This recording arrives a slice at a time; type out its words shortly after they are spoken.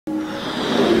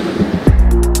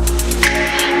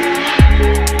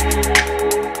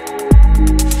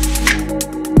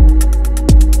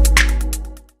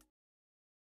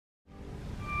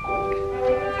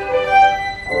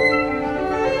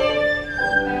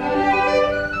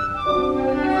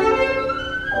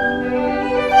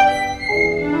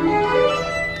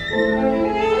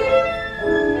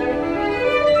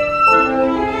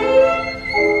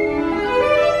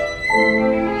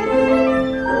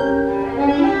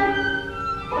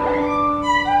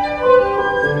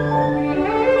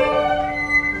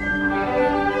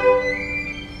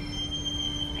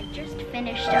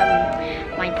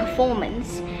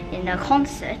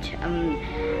concert,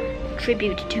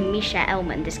 tribute to Mischa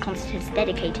Elman. This concert is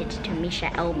dedicated to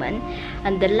Mischa Elman,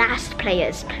 and the last player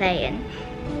is playing.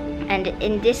 And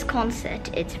in this concert,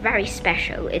 it's very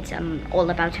special. It's all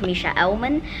about Mischa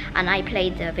Elman, and I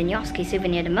played the Violin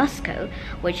Souvenir de Moscow,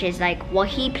 which is like what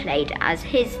he played as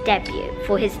his debut,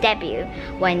 for his debut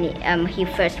when he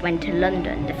first went to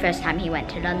London, the first time he went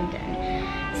to London.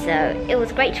 So it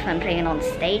was great fun playing on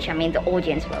stage. I mean, the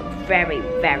audience were very,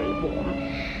 very warm.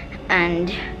 And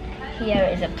here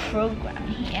is a program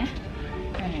here.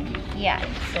 And yeah,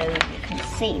 so you can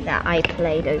see that I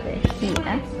played over here.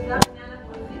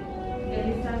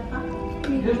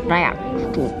 Right.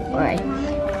 Alright.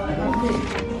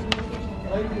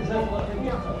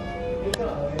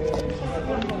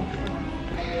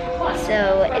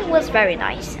 So it was very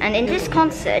nice. And in this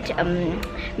concert,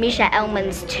 Mischa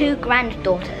Elman's two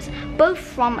granddaughters, both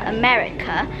from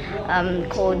America,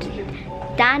 called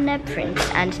Dana Prince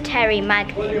and Terry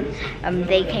Magnin,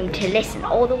 they came to listen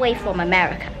all the way from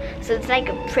America. So it's like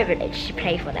a privilege to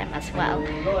play for them as well.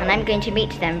 And I'm going to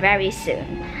meet them very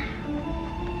soon.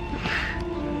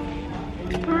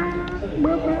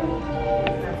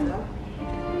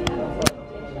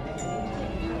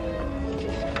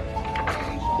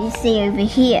 You see over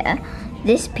here,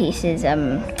 this piece is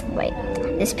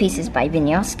this piece is by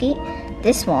Vinyovsky.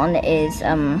 This one is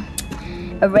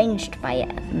arranged by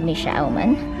Mischa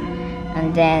Elman,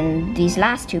 and then these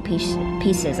last two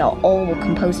pieces are all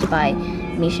composed by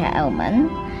Mischa Elman.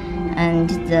 And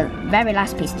the very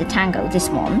last piece, the tango, this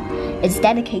one, is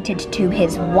dedicated to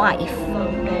his wife.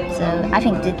 So I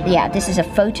think that, yeah, this is a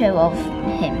photo of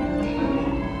him.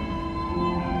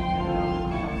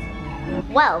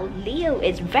 Well, Leo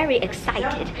is very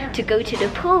excited to go to the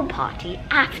pool party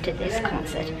after this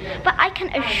concert. But I can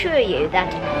assure you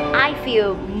that I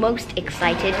feel most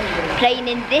excited playing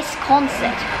in this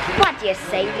concert. What do you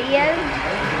say, Leo?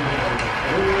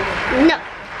 No.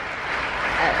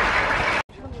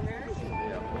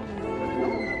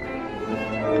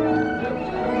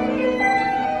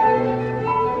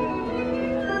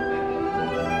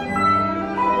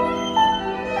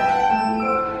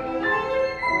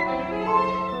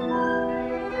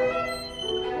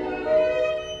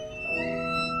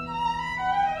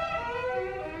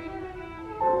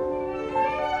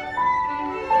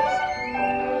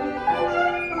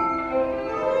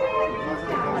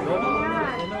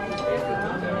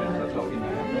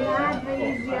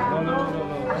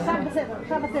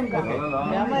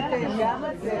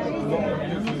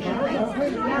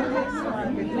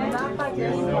 I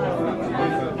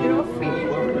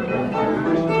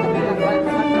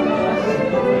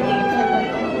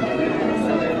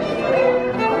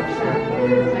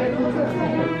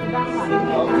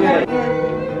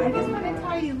just want to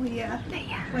tell you, Leia,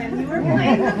 when you were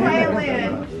playing the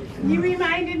violin, you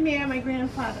reminded me of my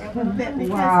grandfather a little bit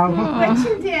because what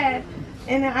you did,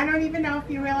 and I don't even know if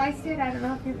you realized it, I don't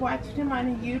know if you've watched him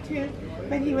on YouTube,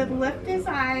 but he would lift his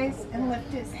eyes and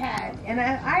lift his head. And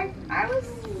I was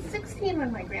 16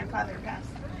 when my grandfather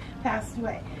passed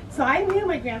away. So I knew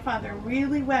my grandfather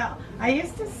really well. I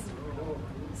used to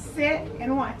sit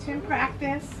and watch him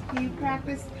practice. He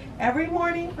practiced every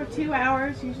morning for 2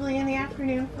 hours, usually in the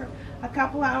afternoon for a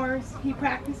couple hours. He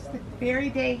practiced the very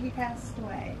day he passed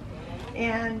away.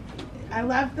 And I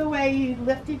loved the way you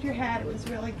lifted your head. It was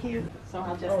really cute. So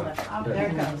I'll just lift. Oh, there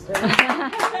it goes.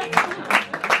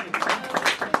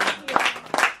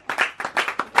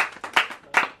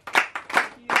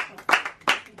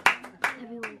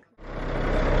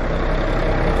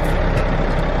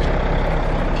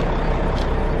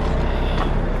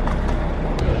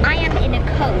 I am in a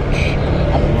coach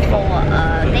for a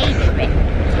day trip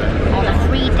on a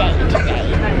free day today.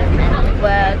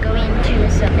 We're going to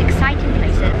some exciting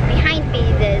places. Behind me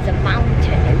there's a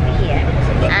mountain over here,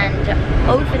 and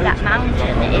over that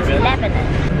mountain is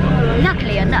Lebanon.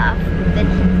 Luckily enough,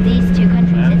 these two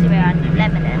countries, Israel and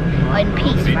Lebanon, are in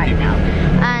peace right now,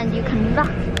 and you can look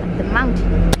at the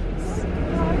mountain.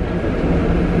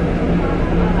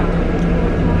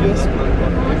 This one.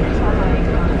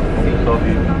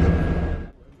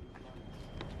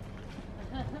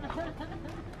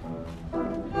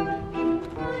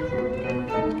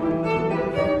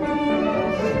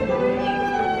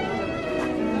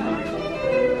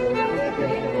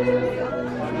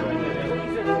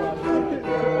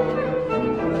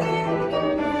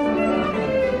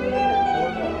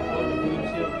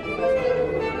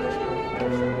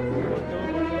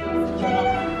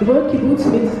 The word kibbutz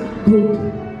means group.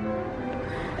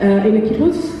 In a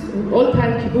kibbutz,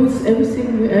 all-time kibbutz, everything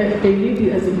they lived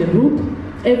as in a group.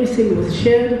 Everything was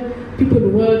shared. People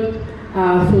worked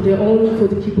for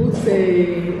the kibbutz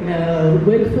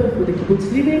welfare, for the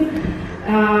kibbutz living,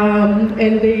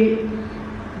 and they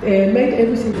made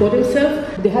everything for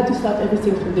themselves. They had to start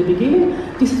everything from the beginning.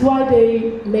 This is why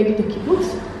they made it a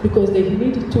kibbutz, because they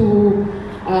needed to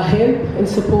help and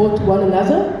support one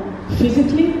another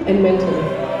physically and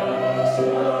mentally.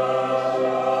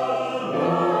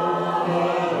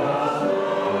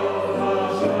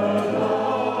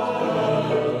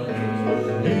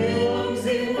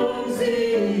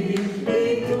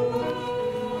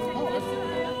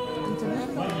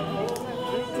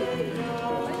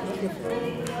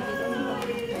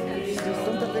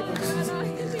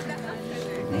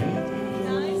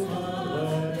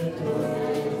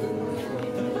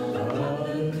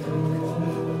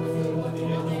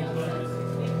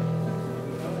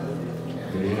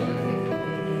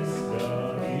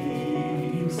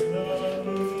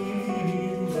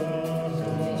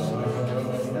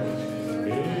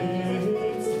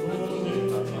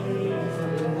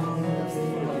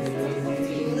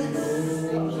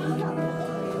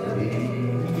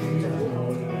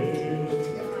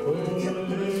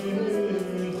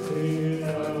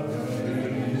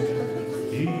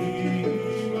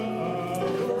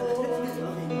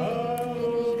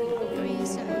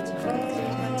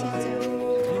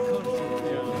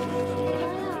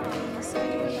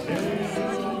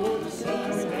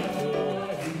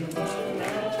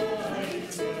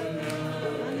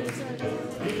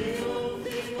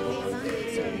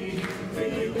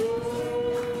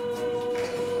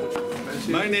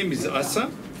 My name is Asa,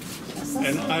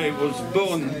 and I was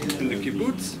born in the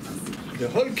kibbutz. The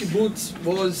whole kibbutz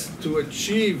was to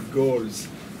achieve goals,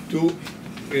 to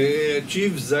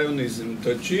achieve Zionism,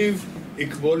 to achieve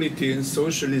equality and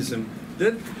socialism.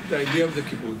 That's the idea of the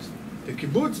kibbutz. The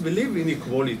kibbutz believe in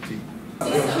equality. As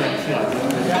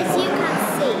you can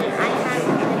see, I have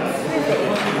the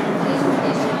privilege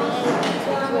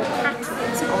to pack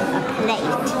it on a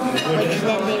plate, which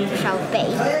then they shall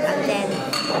bake, and then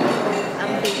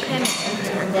be permanent,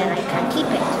 and then I can keep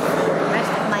it for the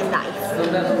rest of my life.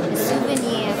 A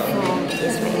souvenir from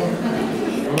Israel.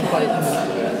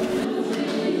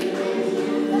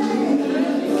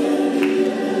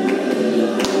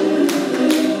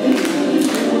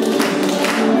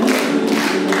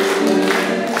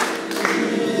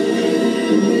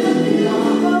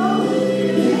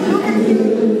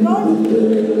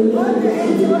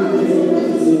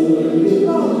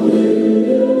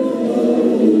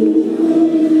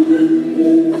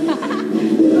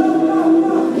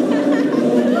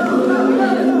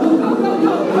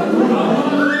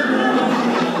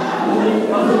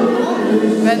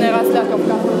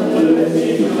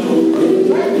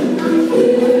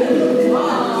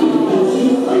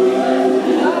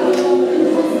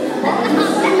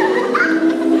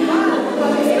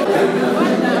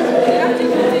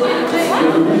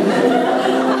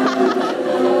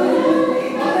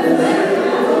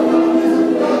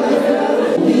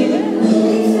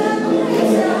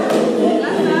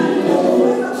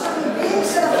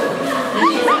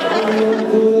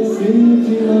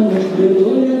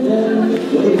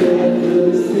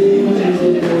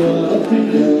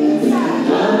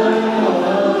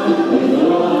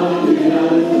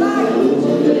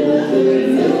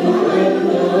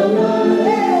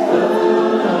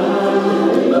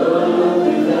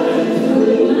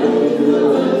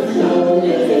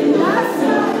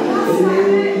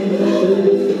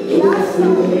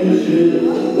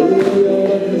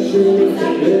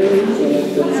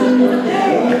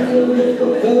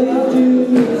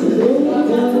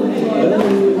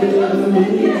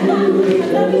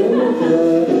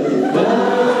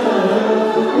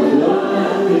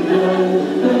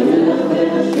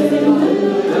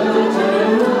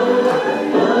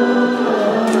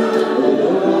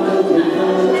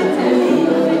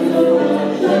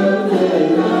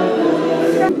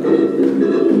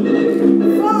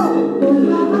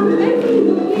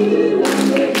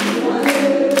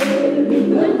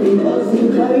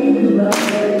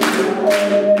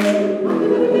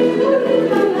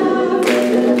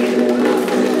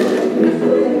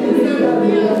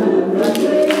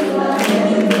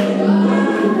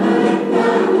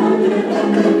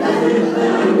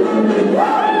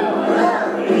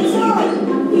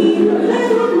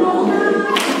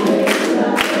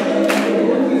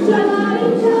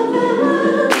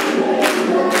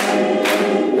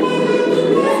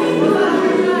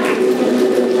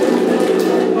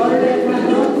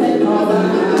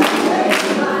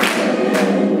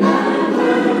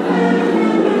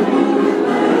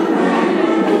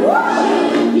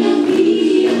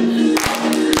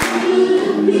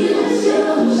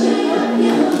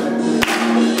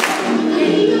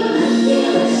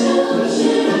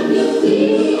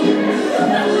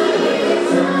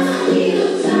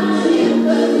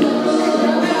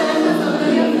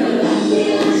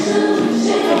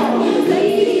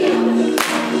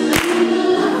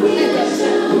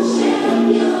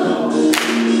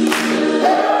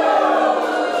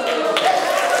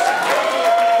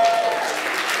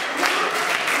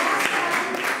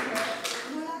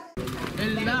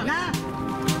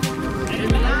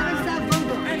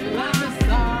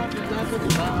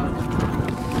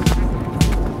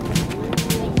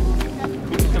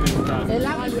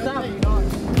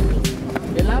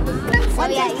 1,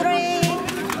 2, 3.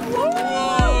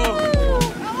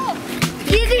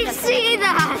 Did you see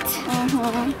that?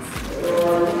 The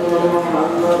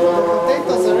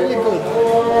potatoes are really good.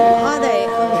 Are they?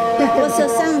 What's the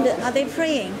sound? Are they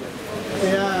praying?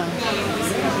 Yeah.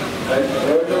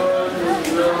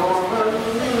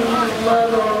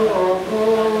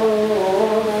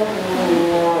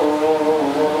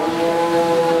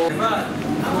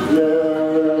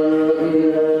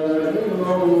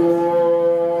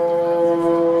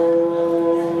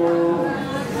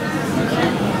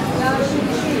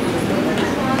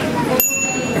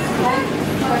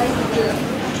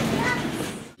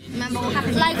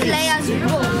 Like Leia's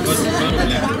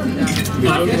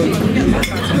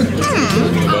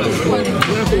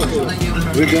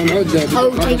Oh,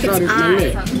 take its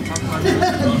eye.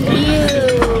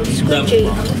 Ew, squidgy.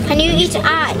 Can you eat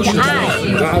eye? The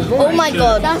eye. Oh my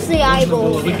god, that's the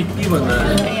eyeball.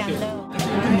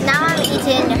 Now I'm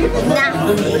eating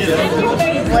nafi,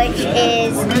 which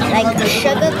is like a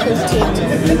sugar-coated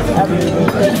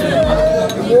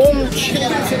warm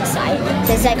cheese inside.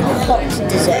 So it's like a hot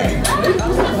dessert.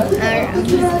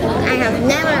 I have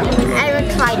never ever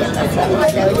tried it before,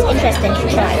 so it's interesting to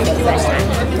try it for the first time.